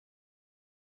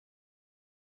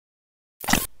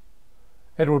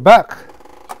And we're back.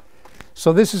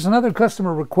 So this is another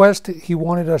customer request. He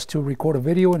wanted us to record a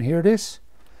video, and here it is.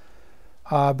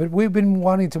 But we've been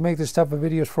wanting to make this type of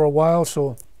videos for a while.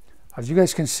 So as you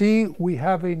guys can see, we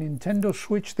have a Nintendo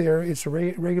Switch there. It's a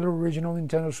regular original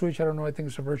Nintendo Switch. I don't know, I think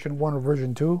it's a version 1 or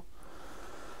version 2.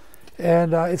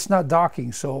 And it's not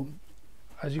docking. So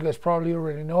as you guys probably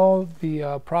already know,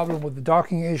 the problem with the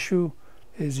docking issue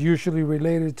is usually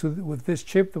related to with this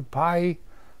chip, the Pi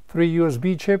 3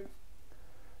 USB chip.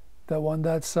 That one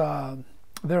that's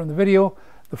there in the video.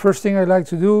 The first thing I like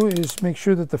to do is make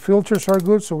sure that the filters are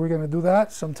good, so we're going to do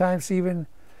that. Sometimes even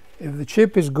if the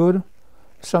chip is good,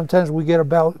 sometimes we get a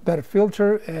better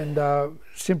filter, and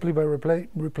simply by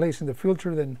replacing the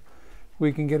filter, then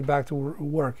we can get back to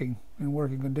working in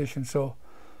working condition. So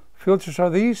filters are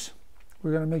these.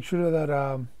 We're going to make sure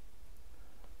that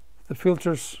the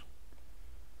filters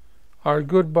are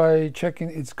good by checking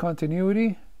its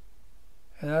continuity.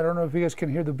 And I don't know if you guys can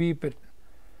hear the beep, but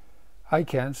I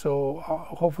can. So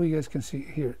hopefully you guys can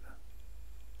hear it.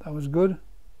 That was good.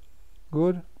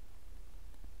 Good.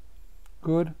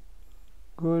 Good.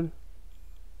 Good.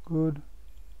 Good.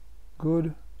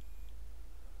 Good.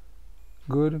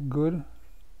 Good. Good.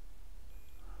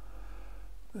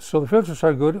 So the filters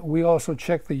are good. We also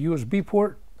checked the USB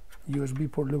port.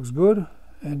 USB port looks good,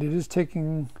 and it is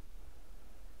taking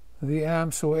the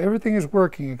amp. So everything is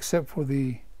working except for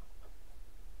the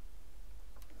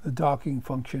docking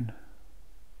function.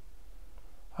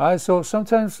 Alright, so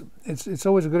sometimes it's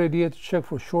always a good idea to check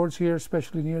for shorts here,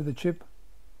 especially near the chip.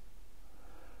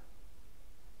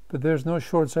 But there's no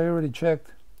shorts. I already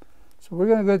checked. So we're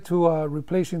going to get to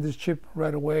replacing this chip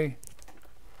right away.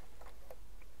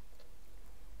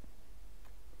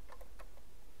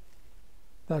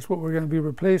 That's what we're going to be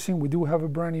replacing. We do have a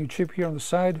brand new chip here on the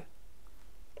side.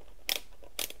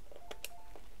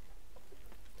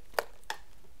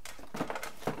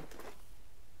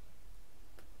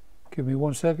 Give me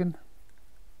 1 second.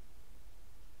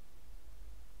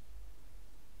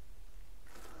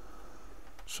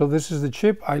 So this is the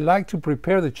chip. I like to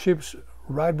prepare the chips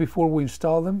right before we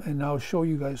install them, and I'll show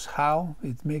you guys how.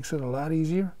 It makes it a lot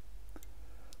easier.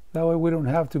 That way we don't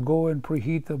have to go and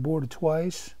preheat the board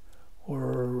twice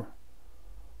or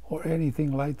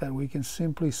anything like that. We can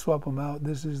simply swap them out.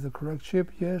 This is the correct chip,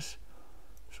 yes.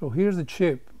 So here's the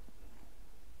chip.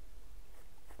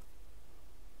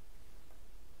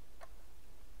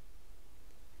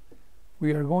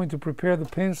 We are going to prepare the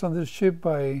pins on this chip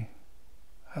by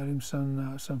adding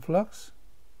some flux.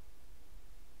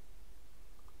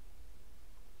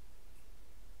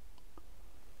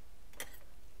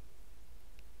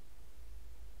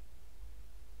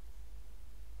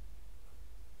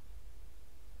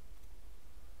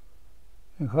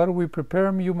 And how do we prepare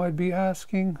them, you might be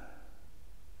asking?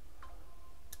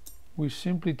 We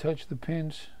simply touch the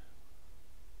pins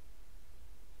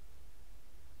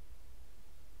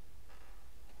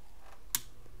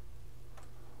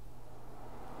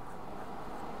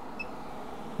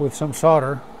with some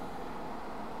solder,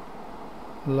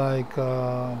 like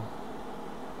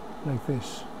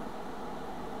this.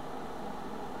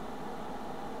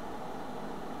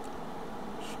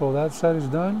 So that side is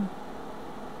done.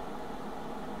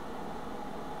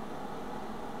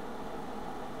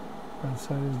 That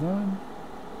side is done.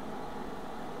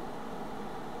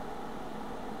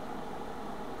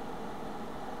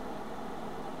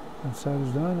 That side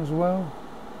is done as well.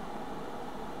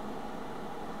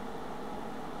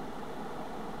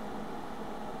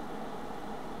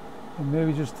 And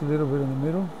maybe just a little bit in the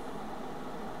middle.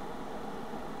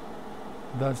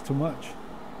 That's too much.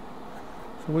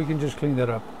 So we can just clean that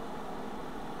up.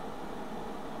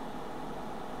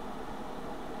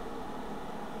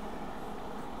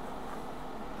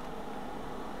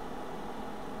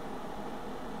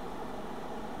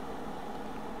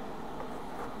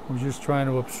 We're just trying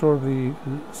to absorb the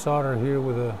solder here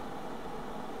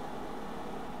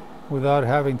without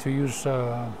having to use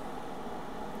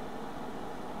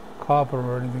copper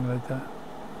or anything like that.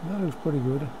 That looks pretty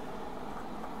good.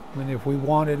 I mean, if we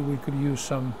wanted, we could use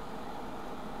some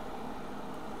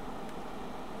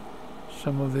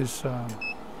of this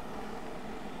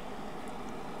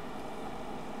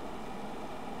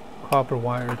copper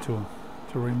wire to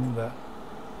remove that.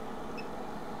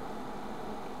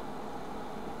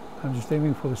 I'm just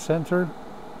aiming for the center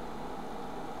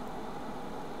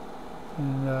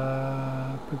and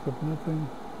pick up nothing.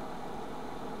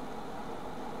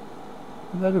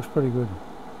 That looks pretty good.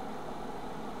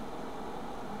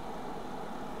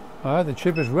 Alright, the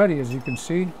chip is ready, as you can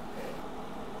see.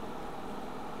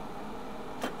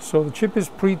 So the chip is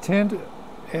pre-tinned,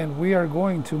 and we are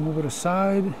going to move it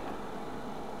aside.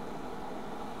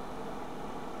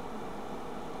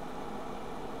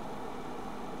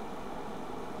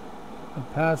 The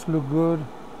pads look good.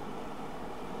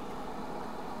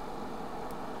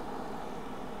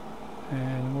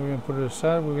 And we're going to put it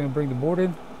aside. We're going to bring the board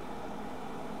in.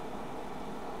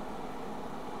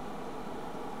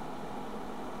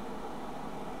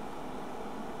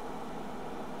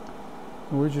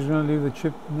 We're just going to leave the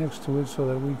chip next to it so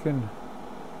that we can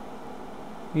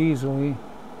easily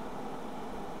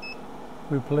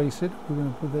replace it. We're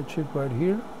going to put that chip right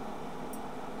here.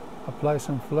 Apply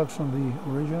some flux on the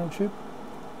original chip.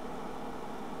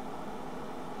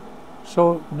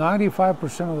 So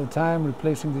 95% of the time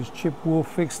replacing this chip will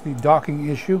fix the docking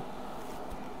issue.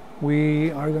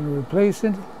 We are going to replace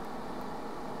it.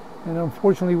 And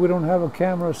unfortunately we don't have a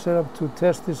camera set up to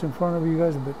test this in front of you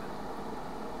guys, but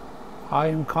I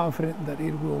am confident that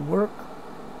it will work.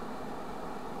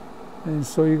 And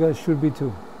so you guys should be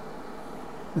too.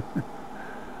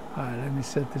 Alright, let me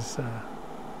set this,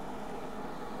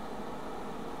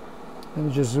 let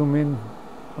me just zoom in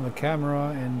on the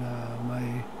camera and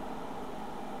my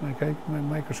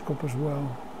microscope as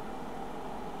well.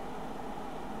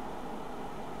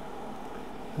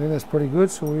 I think that's pretty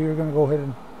good, so we're going to go ahead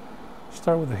and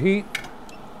start with the heat.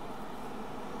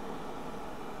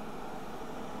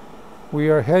 We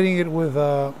are heading it with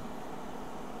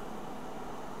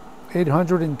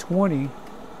 820,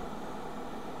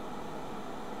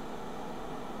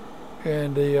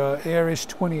 and the air is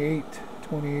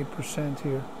 28%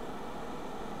 here.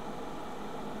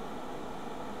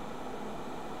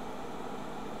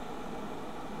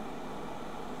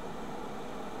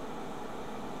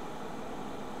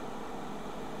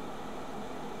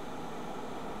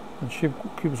 The ship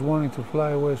keeps wanting to fly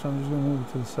away, so I'm just going to move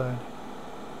it to the side.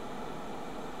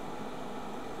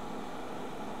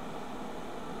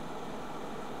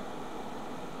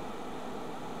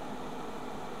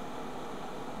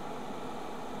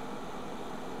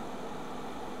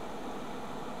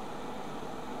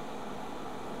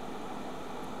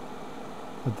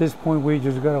 At this point, we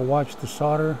just got to watch the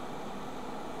solder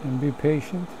and be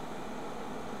patient.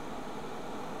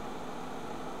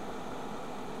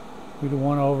 We don't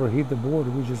want to overheat the board,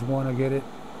 we just want to get it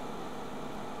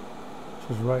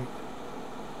just right.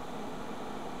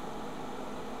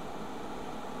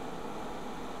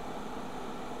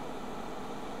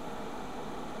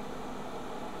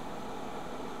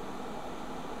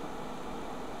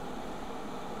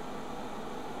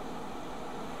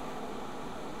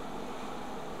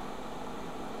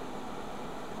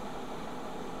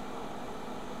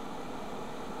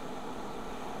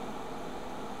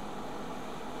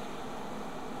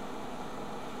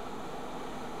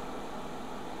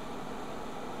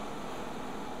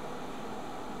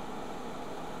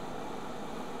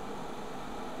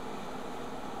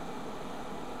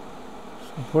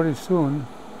 Pretty soon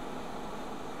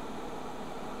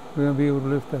we're going to be able to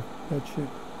lift that ship.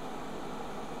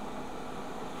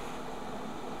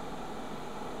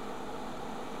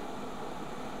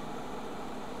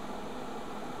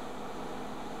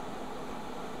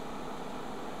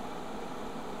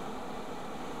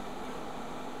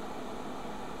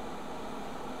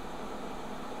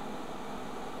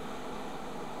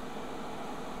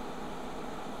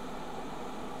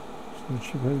 So the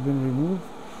ship has been removed.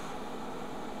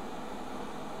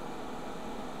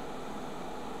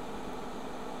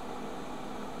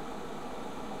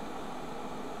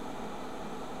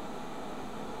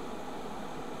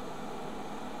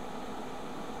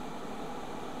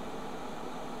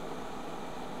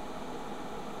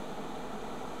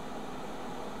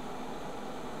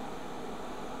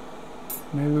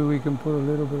 Maybe we can put a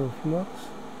little bit of flux.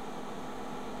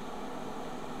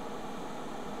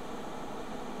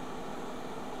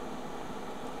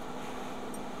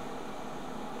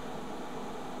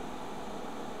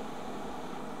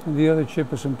 And the other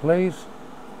chip is in place.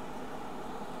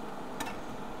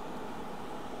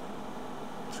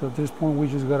 So at this point we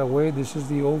just gotta wait. This is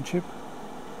the old chip.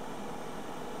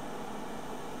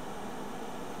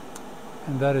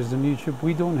 And that is the new chip.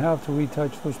 We don't have to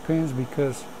retouch those pins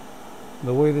because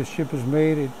the way this chip is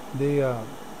made, they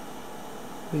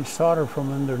solder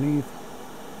from underneath.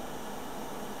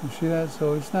 You see that?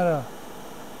 So it's not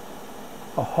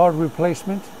a hard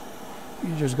replacement.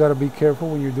 You just got to be careful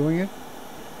when you're doing it.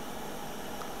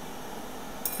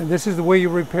 And this is the way you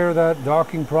repair that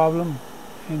docking problem.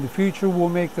 In the future, we'll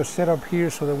make the setup here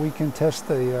so that we can test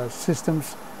the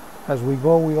systems as we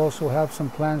go. We also have some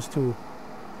plans to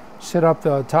set up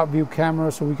the top view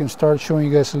camera so we can start showing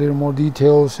you guys a little more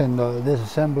details and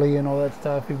disassembly and all that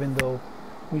stuff, even though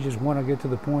we just want to get to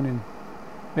the point and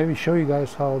maybe show you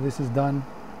guys how this is done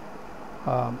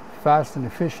fast and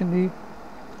efficiently.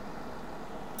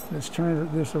 Let's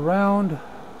turn this around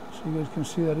so you guys can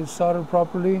see that it's soldered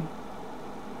properly.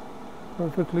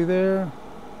 Perfectly there.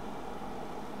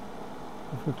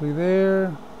 Perfectly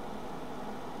there.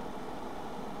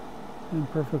 And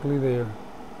perfectly there.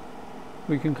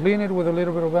 We can clean it with a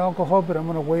little bit of alcohol, but I'm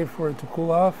going to wait for it to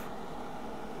cool off.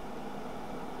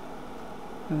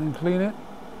 And then clean it.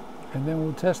 And then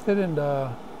we'll test it and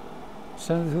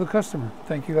send it to the customer.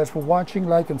 Thank you guys for watching.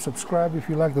 Like and subscribe if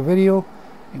you like the video.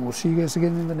 And we'll see you guys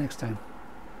again in the next time.